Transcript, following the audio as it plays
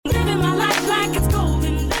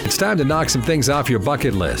time to knock some things off your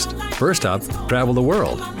bucket list. First up, travel the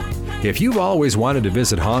world. If you've always wanted to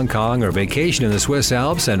visit Hong Kong or vacation in the Swiss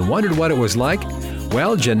Alps and wondered what it was like,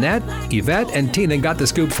 well, Jeanette, Yvette, and Tina got the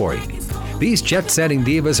scoop for you. These jet-setting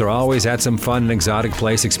divas are always at some fun and exotic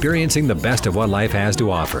place experiencing the best of what life has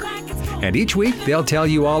to offer. And each week, they'll tell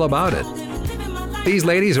you all about it. These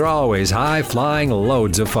ladies are always high-flying,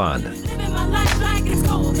 loads of fun.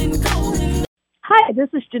 Hi, this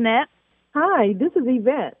is Jeanette. Hi, this is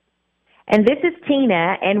Yvette. And this is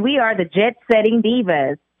Tina, and we are the Jet Setting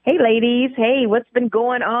Divas. Hey, ladies. Hey, what's been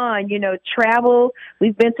going on? You know, travel.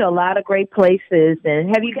 We've been to a lot of great places. And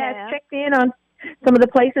have you guys checked in on some of the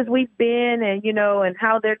places we've been and, you know, and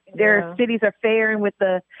how their cities are faring with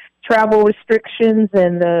the travel restrictions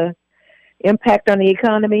and the impact on the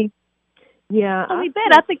economy? Yeah. Oh,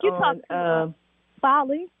 Yvette, I think you talked to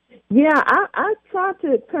Bali. Yeah, I tried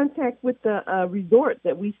to contact with the resort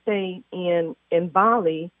that we stayed in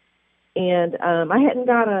Bali, and I hadn't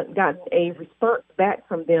gotten a response back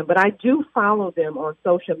from them, but I do follow them on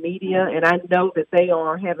social media, and I know that they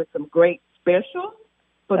are having some great specials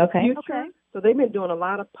for the future. Okay. So they've been doing a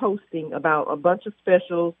lot of posting about a bunch of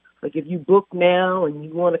specials, like if you book now and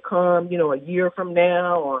you want to come, you know, a year from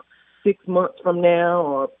now or 6 months from now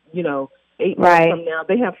or, you know, 8 months from now.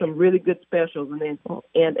 They have some really good specials,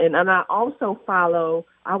 and I also follow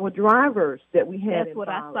our drivers that we had. That's what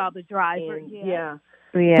I saw, the drivers.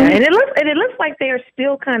 Yeah, and it looks like they're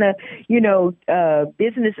still kind of, you know,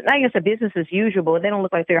 business. I guess a business as usual, but they don't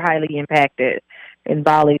look like they're highly impacted in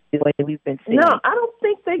Bali the way we've been seeing. No, I don't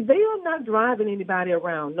think they are not driving anybody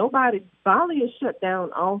around. Bali is shut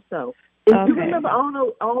down also. If you remember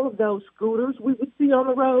all of those scooters we would see on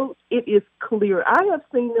the road, it is clear. I have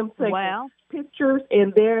seen them take pictures,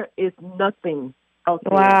 and there is nothing out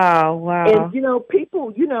there. Wow. And, you know,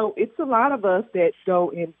 people, you know, it's a lot of us that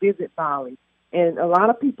go and visit Bali, and a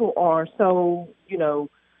lot of people are so, you know,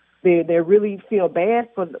 they really feel bad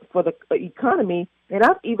for the economy. And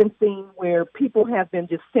I've even seen where people have been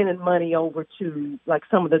just sending money over to, like,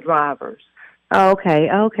 some of the drivers. Okay.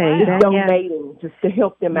 Just donating just to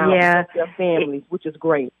help them out, help their families, which is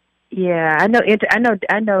great. Yeah, I know. A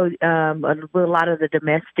lot of the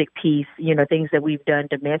domestic piece, you know, things that we've done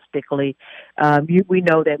domestically. We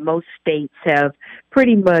know that most states have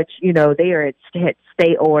pretty much, you know, they are at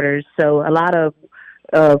stay orders. So a lot of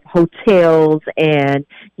hotels and,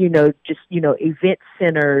 you know, just, you know, event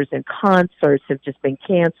centers and concerts have just been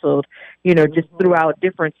canceled, you know, just throughout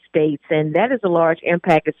different states. And that is a large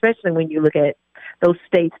impact, especially when you look at those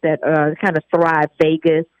states that kind of thrive,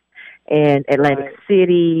 Vegas and Atlantic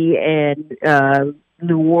City and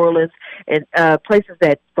New Orleans, and places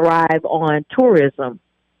that thrive on tourism.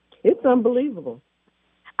 It's unbelievable.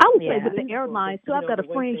 I would say with the airlines, too. I've got a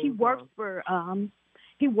friend, he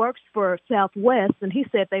works for Southwest, and he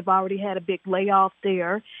said they've already had a big layoff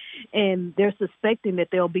there, and they're suspecting that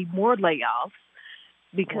there'll be more layoffs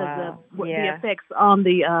because of the effects on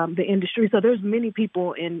the industry. So there's many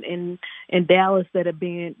people in Dallas that are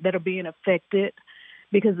being affected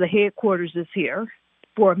because the headquarters is here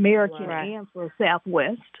for American and for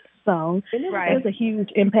Southwest. So there's a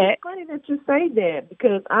huge impact. It's funny that you say that,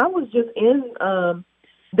 because I was just in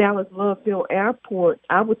Dallas Love Field Airport,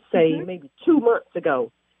 I would say maybe 2 months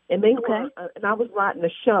ago, and they were, and I was riding a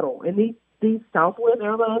shuttle, and these Southwest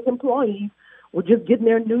Airlines employees were just getting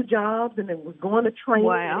their new jobs, and it was going to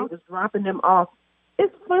training, and it was dropping them off.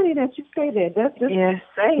 It's funny that you say that. That's just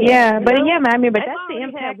sad. Yeah, but that's the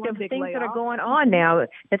impact of the things that are going on now.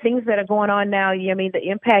 The things that are going on now, I mean, the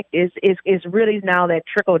impact is really now that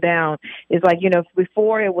trickle down. Is like, you know,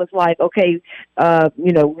 before it was like, okay,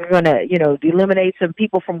 you know, we're going to, you know, eliminate some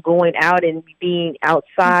people from going out and being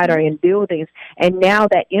outside or in buildings. And now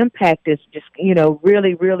that impact is just, you know,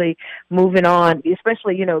 really, really moving on,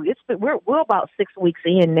 especially, you know, we're about 6 weeks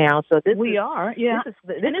in now. So we are.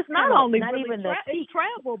 And it's not only not really even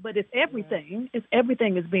travel, but it's everything.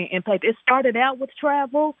 Everything is being impacted. It started out with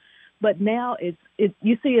travel, but now it's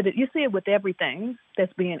you see it with everything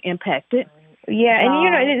that's being impacted. Yeah, and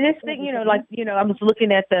you know, this thing, you know, like, you know, I was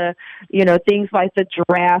looking at the, you know, things like the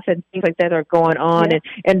draft and things like that are going on,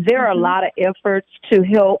 and there are a lot of efforts to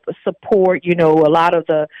help support, you know, a lot of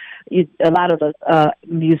the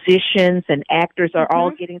musicians and actors are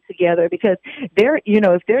all getting together, because they're, you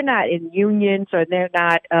know, if they're not in unions or they're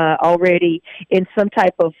not already in some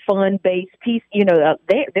type of fund-based piece, you know,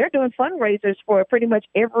 they're doing fundraisers for pretty much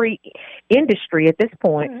every industry at this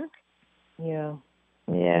point. Yeah.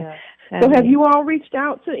 So have you all reached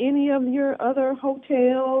out to any of your other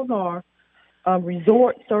hotels or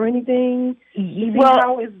resorts or anything?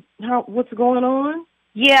 What's going on?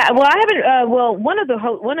 Yeah, well, I haven't. One of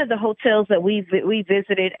the hotels that we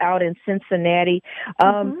visited out in Cincinnati,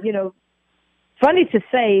 funny to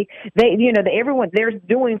say, they're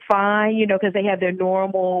doing fine, because they have their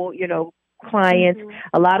normal, clients.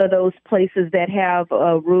 A lot of those places that have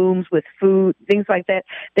rooms with food, things like that,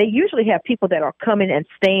 they usually have people that are coming and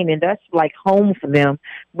staying, and that's like home for them.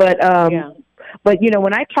 But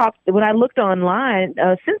when I looked online,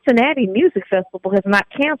 Cincinnati Music Festival has not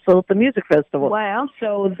canceled the music festival. Wow!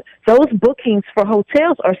 So those bookings for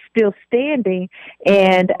hotels are still standing,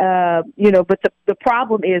 and but the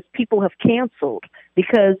problem is people have canceled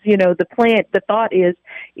because the thought is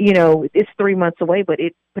it's 3 months away, but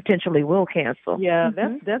it potentially will cancel. Yeah,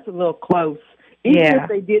 that's a little close. Even if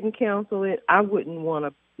they didn't cancel it, I wouldn't want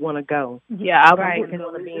to go. Yeah, I wouldn't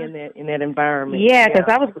want to be in that environment. Yeah, because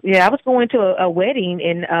I was going to a wedding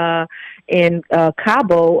in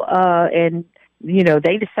Cabo, and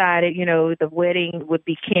they decided the wedding would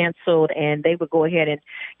be canceled and they would go ahead and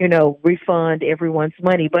refund everyone's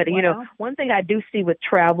money. But one thing I do see with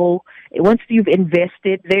travel, once you've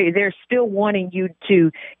invested, they're still wanting you to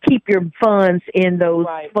keep your funds in those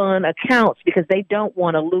fund accounts because they don't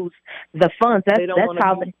want to lose the funds. That's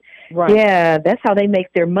how they. Right. Yeah, that's how they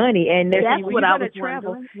make their money. And that's what I was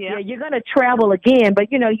travel. wondering. Yeah, you're going to travel again, but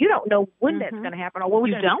you don't know when that's going to happen or when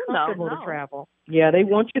you don't know to travel. Yeah, they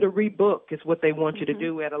want you to rebook is what they want you to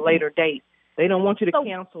do at a later date. They don't want you to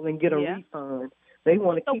cancel and get a refund. They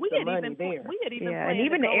want to keep the money there. And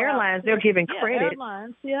even the airlines, they're giving credit.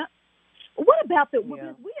 Airlines, What about we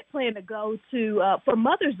had planned to go to for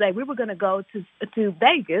Mother's Day. We were going to go to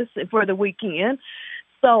Vegas for the weekend.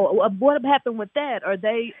 So what happened with that? Are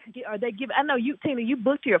they giving? I know you, Tina, you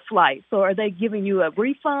booked your flight. So are they giving you a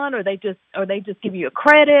refund, or are they just giving you a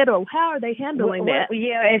credit, or how are they handling that?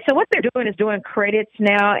 Yeah, and so what they're doing is doing credits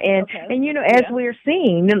now, and as we're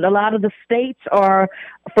seeing, a lot of the states are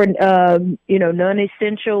for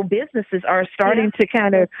non-essential businesses are starting to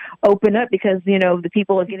kind of open up because the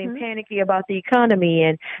people are getting panicky about the economy,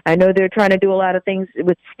 and I know they're trying to do a lot of things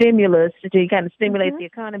with stimulus to kind of stimulate the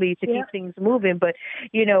economy to keep things moving, but.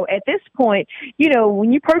 At this point,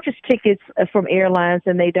 when you purchase tickets from airlines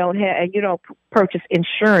and they don't have, and you don't purchase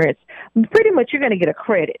insurance, pretty much you're going to get a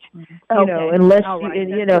credit. Unless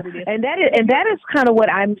and that is kind of what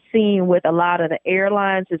I'm seeing with a lot of the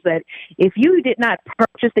airlines is that if you did not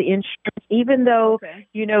purchase the insurance, even though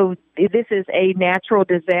this is a natural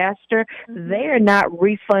disaster, they are not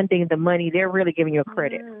refunding the money. They're really giving you a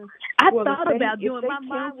credit. I thought about doing my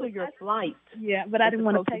cancel your flight. Yeah, but I didn't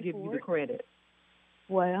want to pay give for you the credit.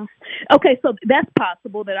 Well, okay, so that's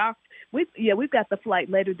possible that we've got the flight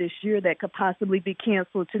later this year that could possibly be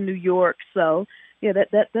canceled to New York. So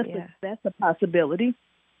that's a possibility.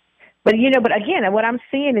 But again, what I'm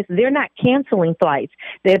seeing is they're not canceling flights.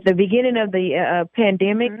 At the beginning of the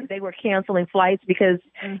pandemic, they were canceling flights because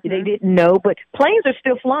they didn't know. But planes are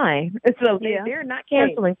still flying, so they're not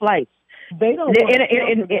canceling flights. They don't.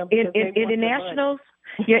 Internationals.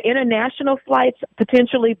 Yeah, international flights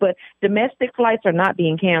potentially, but domestic flights are not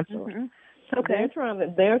being canceled. Okay,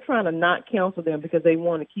 they're trying to not cancel them because they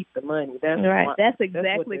want to keep the money. That's right. That's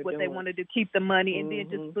exactly what they wanted to keep the money and then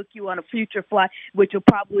just book you on a future flight, which will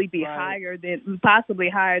probably be possibly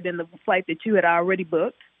higher than the flight that you had already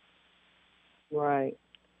booked. Right.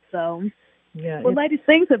 So. Yeah. Well, ladies,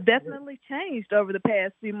 things have definitely changed over the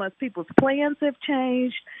past few months. People's plans have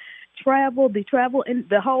changed. The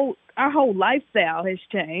and our whole lifestyle has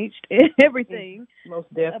changed. Everything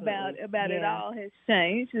most definitely about it all has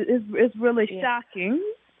changed. It's really shocking.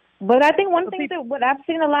 But I think one thing that what I've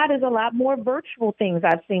seen a lot is a lot more virtual things.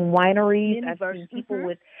 I've seen wineries. I've seen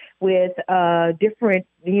people with different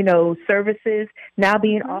services now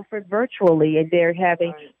being offered virtually, and they're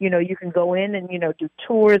having you can go in and do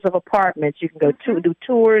tours of apartments. You can go do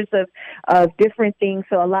tours of different things.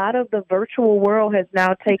 So a lot of the virtual world has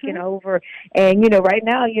now taken over, and right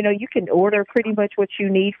now you can order pretty much what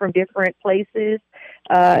you need from different places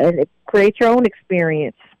and create your own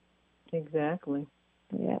experience. Exactly.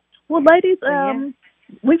 Yeah. Well, ladies,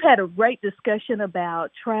 we've had a great discussion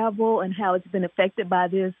about travel and how it's been affected by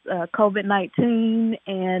this COVID-19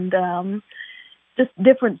 and just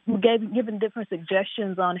given different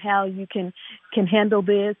suggestions on how you can handle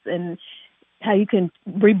this and how you can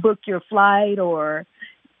rebook your flight or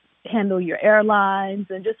handle your airlines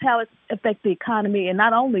and just how it affects the economy and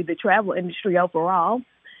not only the travel industry overall.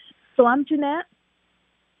 So I'm Jeanette.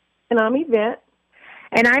 And I'm Yvette.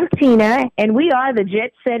 And I'm Tina, and we are the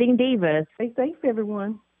Jet Setting Divas. Stay safe,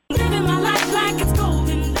 everyone.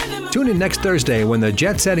 Tune in next Thursday when the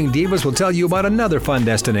Jet Setting Divas will tell you about another fun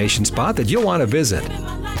destination spot that you'll want to visit.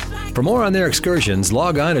 For more on their excursions,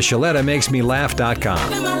 log on to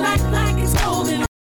ShalettaMakesMeLaugh.com.